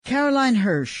Caroline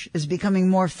Hirsch is becoming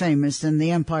more famous than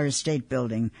the Empire State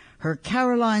Building. Her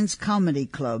Caroline's Comedy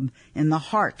Club, in the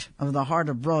heart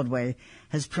of Broadway,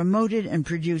 has promoted and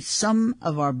produced some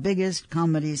of our biggest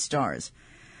comedy stars.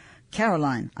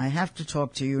 Caroline, I have to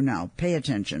talk to you now. Pay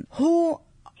attention. Who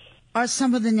are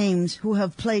some of the names who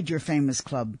have played your famous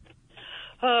club?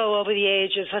 Oh, over the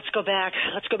ages. Let's go back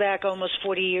almost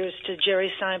 40 years to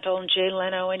Jerry Seinfeld and Jay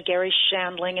Leno and Gary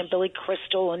Shandling and Billy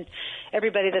Crystal and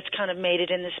everybody that's kind of made it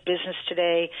in this business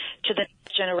today, to the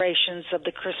next generations of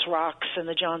the Chris Rocks and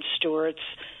the Jon Stewarts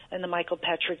and the Michael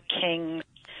Patrick King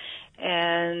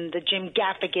and the Jim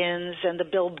Gaffigans and the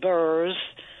Bill Burrs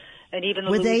and even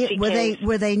the Louis C.K.s.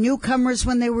 Were they newcomers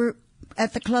when they were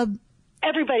at the club?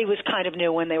 Everybody was kind of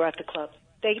new when they were at the club.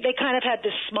 They kind of had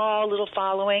this small little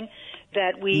following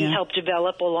that we helped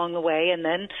develop along the way. And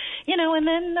then,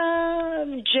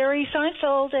 Jerry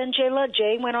Seinfeld and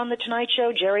Jay went on The Tonight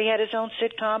Show. Jerry had his own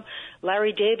sitcom.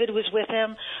 Larry David was with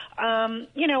him. And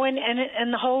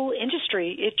the whole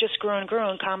industry, it just grew and grew,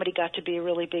 and comedy got to be a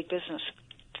really big business.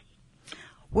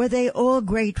 Were they all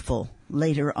grateful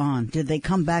later on? Did they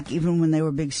come back even when they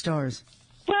were big stars?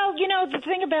 Well, the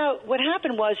thing about what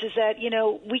happened is that,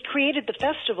 we created the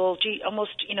festival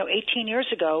almost, 18 years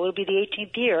ago. It'll be the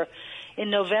 18th year in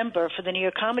November for the New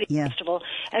York Comedy Festival.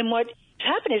 And what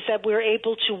happened is that we're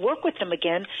able to work with them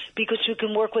again because we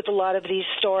can work with a lot of these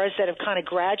stars that have kind of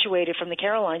graduated from the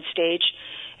Caroline stage,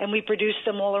 and we produce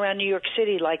them all around New York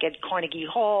City, like at Carnegie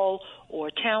Hall or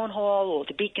Town Hall or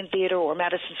the Beacon Theater or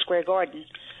Madison Square Garden.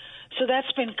 So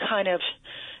that's been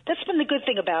the good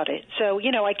thing about it. So,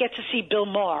 I get to see Bill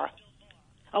Maher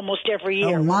almost every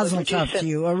year. Oh, mazel tov to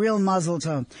you. A real mazel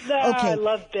tov. Okay. I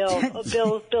love Bill.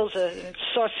 Bill's a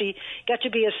saucy, got to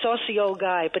be a saucy old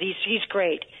guy, but he's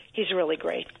great. He's really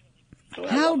great. So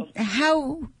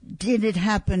how did it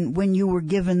happen when you were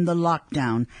given the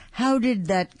lockdown? How did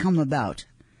that come about?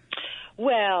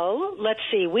 Well, let's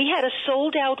see. We had a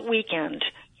sold-out weekend.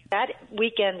 That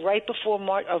weekend right before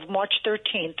March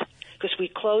 13th, because we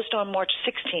closed on March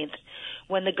 16th,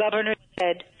 when the governor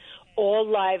said all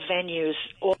live venues,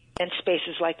 all event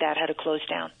spaces like that had to close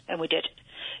down, and we did.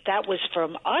 That was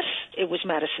from us. It was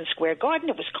Madison Square Garden.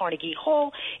 It was Carnegie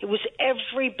Hall. It was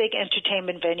every big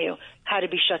entertainment venue had to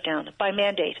be shut down by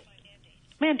mandate.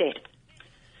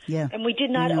 Yeah. And we did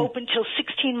not open till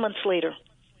 16 months later.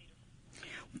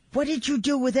 What did you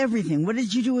do with everything? What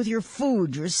did you do with your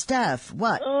food, your staff?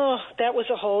 What? Oh, that was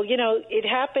a whole, it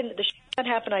happened, the shutdown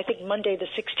happened, I think, Monday the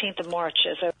 16th of March,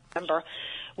 as I remember.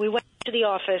 We went to the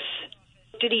office,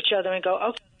 looked at each other and go,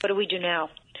 okay, what do we do now?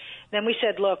 Then we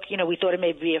said, look, we thought it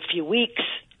may be a few weeks,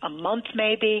 a month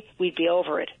maybe, we'd be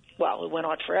over it. Well, it went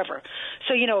on forever.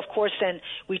 So, of course, then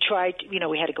we tried,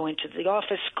 we had to go into the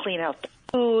office, clean out the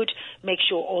food, make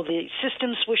sure all the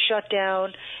systems were shut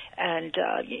down, and,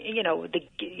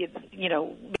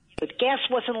 the gas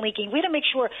wasn't leaking. We had to make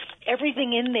sure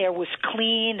everything in there was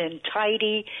clean and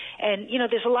tidy. And,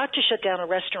 there's a lot to shut down a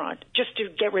restaurant just to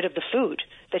get rid of the food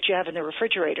that you have in the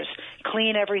refrigerators.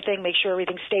 Clean everything, make sure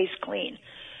everything stays clean.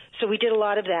 So we did a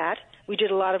lot of that. We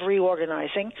did a lot of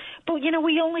reorganizing. But,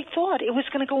 we only thought it was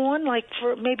going to go on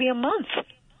for maybe a month.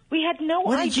 We had no idea.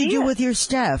 What did you do with your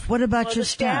staff? What about your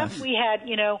staff? We had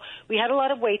a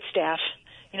lot of wait staff.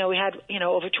 We had,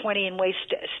 over 20 in wait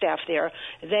staff there.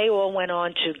 They all went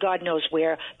on to God knows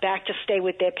where, back to stay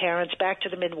with their parents, back to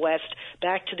the Midwest,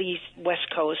 back to the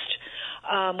West Coast.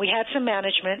 We had some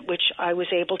management, which I was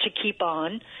able to keep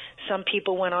on. Some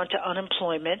people went on to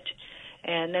unemployment,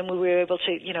 and then we were able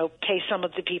to, pay some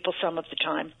of the people some of the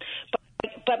time.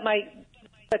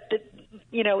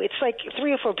 It's like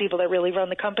 3 or 4 people that really run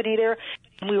the company there,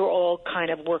 and we were all kind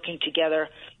of working together,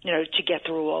 to get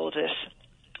through all of this.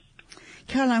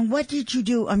 Caroline, what did you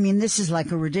do? I mean, this is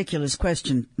like a ridiculous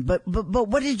question, but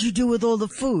what did you do with all the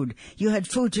food? You had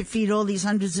food to feed all these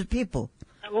hundreds of people.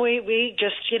 We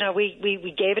just,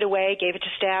 we gave it away, gave it to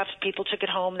staff. People took it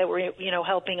home that were,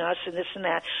 helping us and this and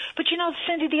that. But,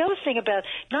 Cindy, the other thing about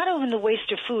not only the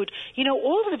waste of food,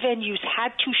 all of the venues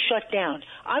had to shut down.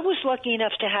 I was lucky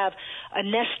enough to have a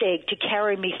nest egg to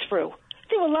carry me through.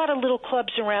 There were a lot of little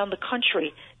clubs around the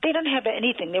country. They don't have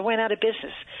anything. They went out of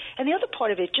business. And the other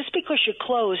part of it, just because you're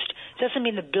closed doesn't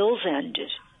mean the bills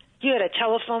ended. You had a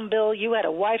telephone bill. You had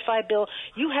a Wi-Fi bill.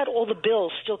 You had all the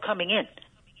bills still coming in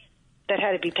that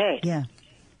had to be paid. Yeah.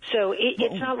 So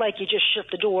it's not like you just shut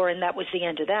the door and that was the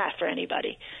end of that for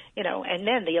anybody. And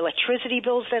then the electricity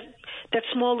bills that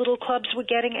small little clubs were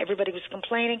getting, everybody was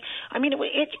complaining. I mean,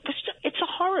 it's a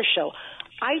horror show.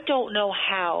 I don't know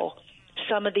how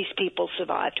some of these people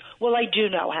survived. Well, I do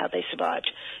know how they survived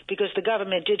because the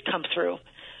government did come through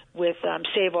with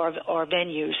Save Our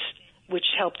Venues, which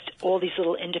helped all these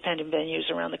little independent venues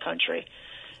around the country.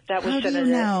 That was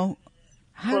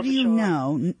How do you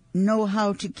know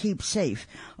how to keep safe?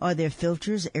 Are there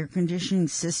filters, air conditioning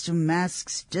system,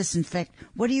 masks, disinfect?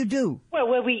 What do you do?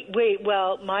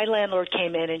 Well, my landlord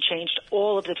came in and changed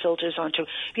all of the filters onto,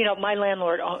 my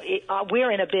landlord,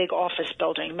 we're in a big office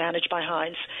building managed by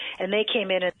Heinz, and they came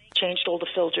in and changed all the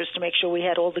filters to make sure we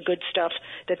had all the good stuff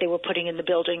that they were putting in the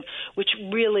building, which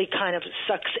really kind of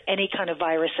sucks any kind of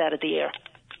virus out of the air,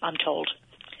 I'm told.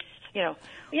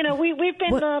 We've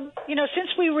been, since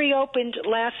we reopened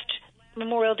last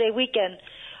Memorial Day weekend,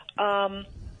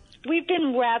 we've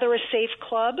been rather a safe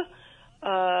club.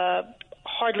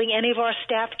 Hardly any of our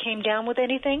staff came down with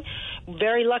anything.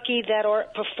 Very lucky that our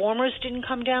performers didn't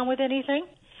come down with anything,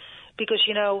 because,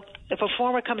 if a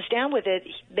performer comes down with it,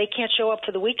 they can't show up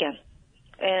for the weekend.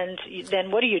 And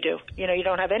then what do? You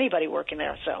don't have anybody working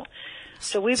there.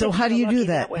 So we've been how do you do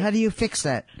that? That how do you fix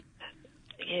that?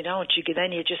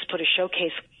 Then you just put a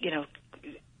showcase,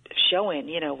 show in,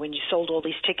 when you sold all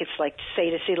these tickets, like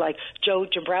to see like Joe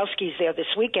Dombrowski's there this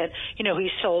weekend,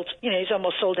 he's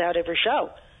almost sold out every show.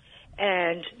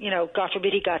 And, God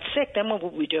forbid he got sick, then what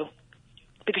would we do?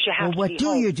 Because you have to be home. What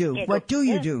do you do? What do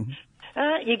you do?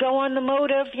 You go on the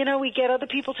mode of, we get other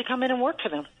people to come in and work for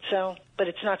them. But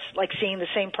it's not like seeing the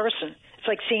same person. It's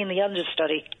like seeing the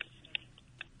understudy.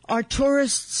 Are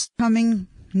tourists coming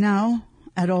now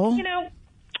at all?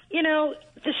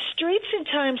 The streets in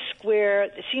Times Square,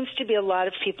 there seems to be a lot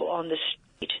of people on the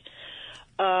street.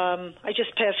 I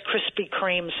just passed Krispy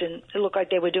Kremes, and it looked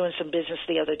like they were doing some business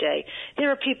the other day.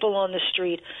 There are people on the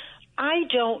street. I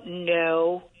don't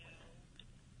know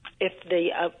if the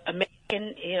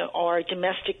American, our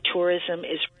domestic tourism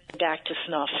is back to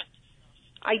snuff.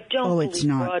 I don't believe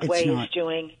Broadway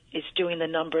is doing the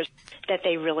numbers that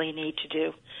they really need to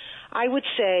do. I would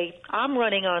say I'm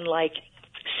running on like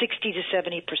 60 to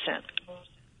 70%.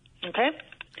 Okay?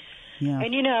 Yeah.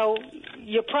 And,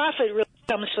 your profit really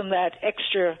comes from that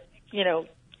extra,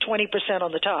 20%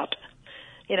 on the top.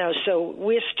 So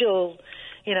we're still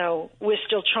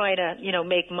trying to,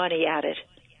 make money at it.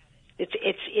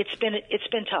 It's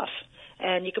been tough.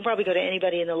 And you can probably go to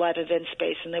anybody in the live event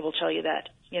space and they will tell you that,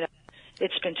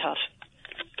 it's been tough.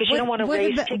 Because you don't want to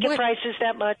raise ticket prices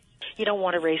that much. You don't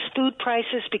want to raise food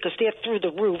prices because they're through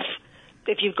the roof.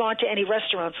 If you've gone to any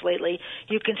restaurants lately,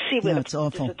 you can see where it's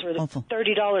awful.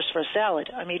 $30 for a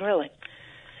salad. I mean, really.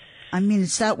 I mean,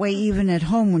 it's that way even at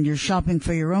home when you're shopping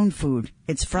for your own food.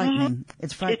 It's frightening. Mm-hmm.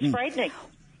 It's frightening. It's frightening.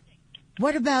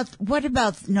 What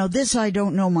about, now this I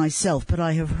don't know myself, but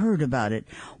I have heard about it.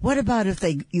 What about if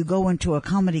you go into a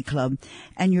comedy club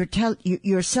and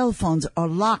your cell phones are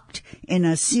locked in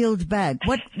a sealed bag?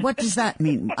 What does that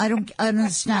mean? I don't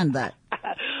understand that.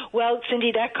 Well,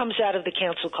 Cindy, that comes out of the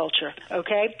cancel culture,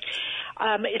 okay?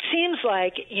 It seems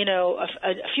like,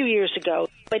 a few years ago,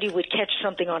 somebody would catch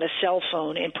something on a cell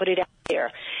phone and put it out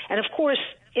there. And, of course,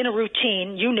 in a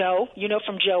routine, you know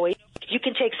from Joey, you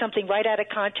can take something right out of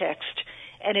context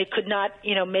and it could not,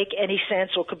 make any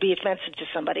sense or could be offensive to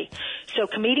somebody. So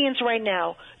comedians right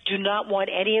now do not want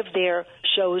any of their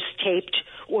shows taped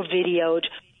or videoed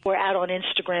or out on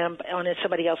Instagram on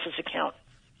somebody else's account.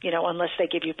 Unless they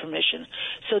give you permission.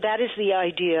 So that is the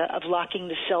idea of locking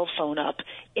the cell phone up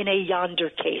in a Yonder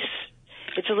case.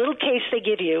 It's a little case they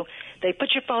give you. They put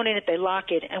your phone in it, they lock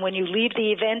it, and when you leave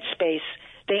the event space,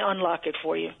 they unlock it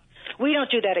for you. We don't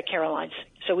do that at Caroline's,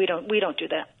 so we don't do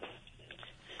that.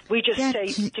 We just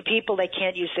say to people they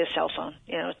can't use their cell phone.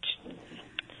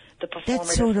 The performer.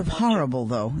 That's sort of horrible,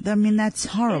 though. I mean, that's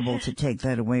horrible to take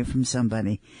that away from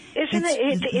somebody. Isn't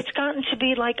it? It's gotten to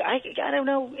be like, I don't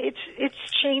know, it's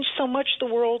changed so much, the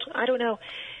world. I don't know.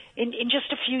 In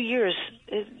just a few years,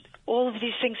 all of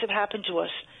these things have happened to us.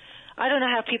 I don't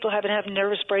know how people haven't had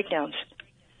nervous breakdowns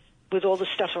with all the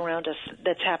stuff around us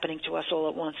that's happening to us all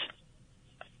at once.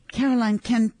 Caroline,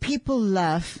 can people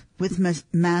laugh with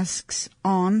masks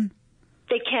on?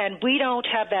 They can. We don't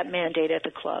have that mandate at the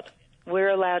club. We're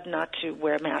allowed not to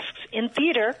wear masks. In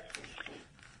theater,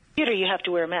 you have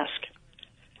to wear a mask.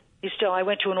 I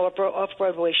went to an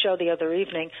off-Broadway show the other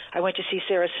evening. I went to see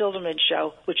Sarah Silverman's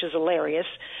show, which was hilarious,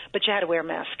 but you had to wear a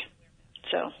mask.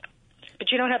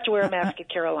 But you don't have to wear a mask at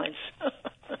Caroline's.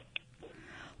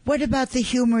 What about the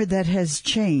humor that has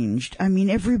changed? I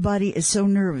mean, everybody is so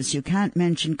nervous. You can't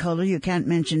mention color. You can't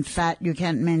mention fat. You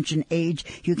can't mention age.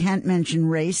 You can't mention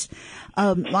race.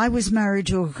 I was married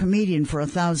to a comedian for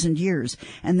 1,000 years,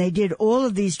 and they did all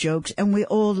of these jokes, and we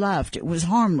all laughed. It was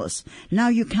harmless. Now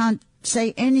you can't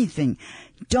say anything.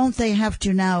 Don't they have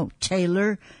to now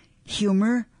tailor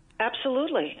humor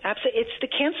Absolutely. It's the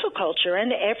cancel culture,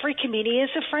 and every comedian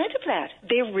is afraid of that.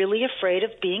 They're really afraid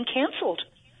of being canceled.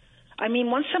 I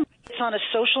mean, once somebody gets on a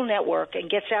social network and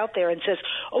gets out there and says,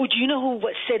 oh, do you know who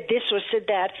said this or said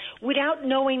that, without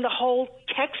knowing the whole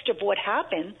text of what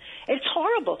happened, it's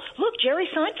horrible. Look, Jerry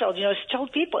Seinfeld, has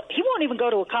told people he won't even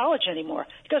go to a college anymore.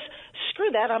 He goes,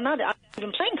 screw that, I'm not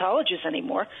even playing colleges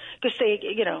anymore, because they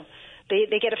get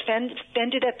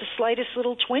offended at the slightest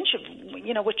little twinge of,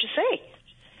 what you say.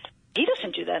 He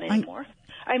doesn't do that anymore.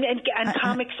 And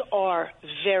comics are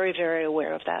very, very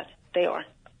aware of that. They are.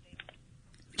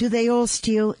 Do they all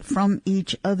steal from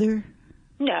each other?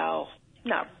 No,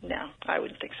 I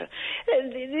wouldn't think so.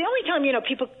 The only time,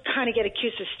 people kind of get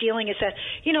accused of stealing is that,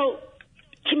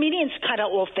 comedians kind of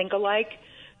all think alike.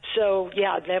 So,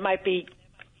 yeah, there might be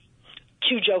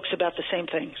two jokes about the same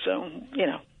thing. So,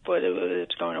 but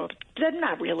it's going over.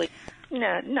 Not really.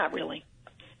 No, not really.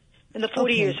 In the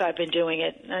 40 years I've been doing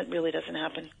it, that really doesn't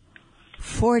happen.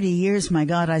 40 years, my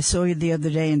God. I saw you the other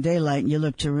day in daylight, and you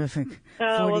look terrific.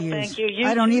 Oh, 40 years. Thank you.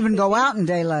 I don't even go out in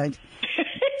daylight.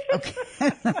 Okay.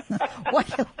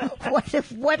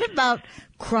 What about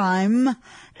crime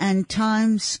and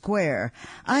Times Square?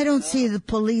 I don't see the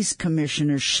police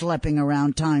commissioners schlepping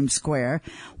around Times Square.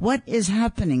 What is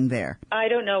happening there? I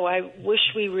don't know. I wish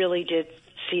we really did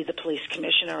see the police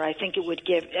commissioner. I think it would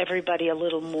give everybody a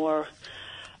little more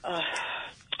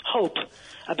hope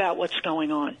about what's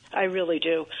going on. I really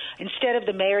do. Instead of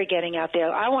the mayor getting out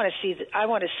there, I want to see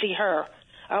her.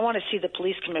 I want to see the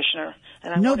police commissioner.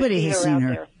 And Nobody has seen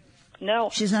her. There. No,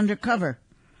 she's undercover.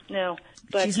 No,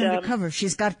 but she's undercover.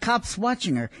 She's got cops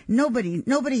watching her.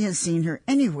 Nobody has seen her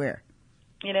anywhere.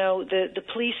 The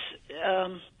police.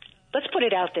 Let's put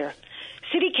it out there.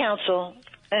 City Council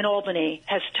in Albany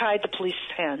has tied the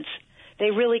police's hands.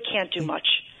 They really can't do much.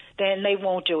 Then they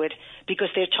won't do it because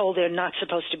they're told they're not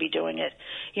supposed to be doing it.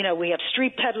 We have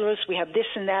street peddlers, we have this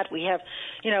and that, we have,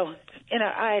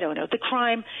 I don't know. The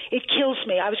crime, it kills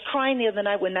me. I was crying the other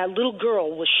night when that little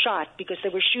girl was shot because they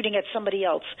were shooting at somebody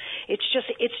else. It's just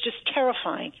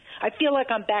terrifying. I feel like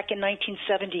I'm back in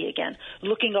 1970 again,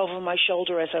 looking over my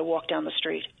shoulder as I walk down the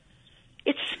street.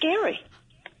 It's scary.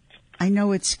 I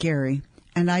know it's scary.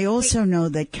 And I also know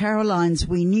that Carolines,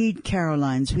 we need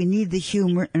the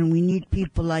humor, and we need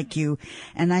people like you.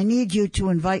 And I need you to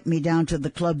invite me down to the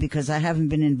club because I haven't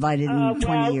been invited in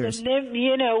 20 years.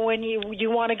 When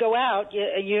you want to go out,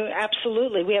 you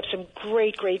absolutely. We have some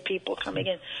great people coming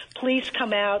in. Please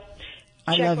come out.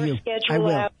 I love you. I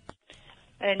will. Out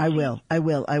I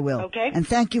will. Okay. And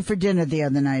thank you for dinner the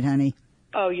other night, honey.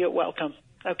 Oh, you're welcome.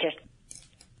 Okay.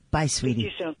 Bye, sweetie. See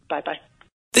you soon. Bye-bye.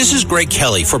 This is Greg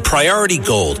Kelly for Priority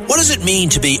Gold. What does it mean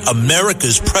to be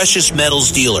America's precious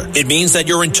metals dealer? It means that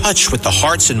you're in touch with the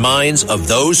hearts and minds of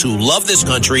those who love this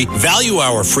country, value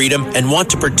our freedom, and want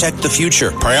to protect the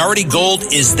future. Priority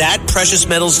Gold is that precious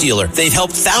metals dealer. They've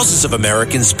helped thousands of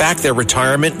Americans back their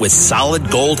retirement with solid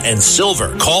gold and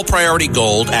silver. Call Priority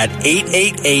Gold at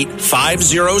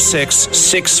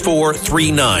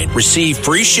 888-506-6439. Receive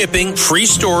free shipping, free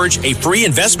storage, a free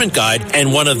investment guide,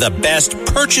 and one of the best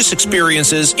purchase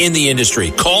experiences in the industry.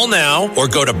 Call now or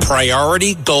go to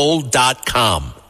PriorityGold.com.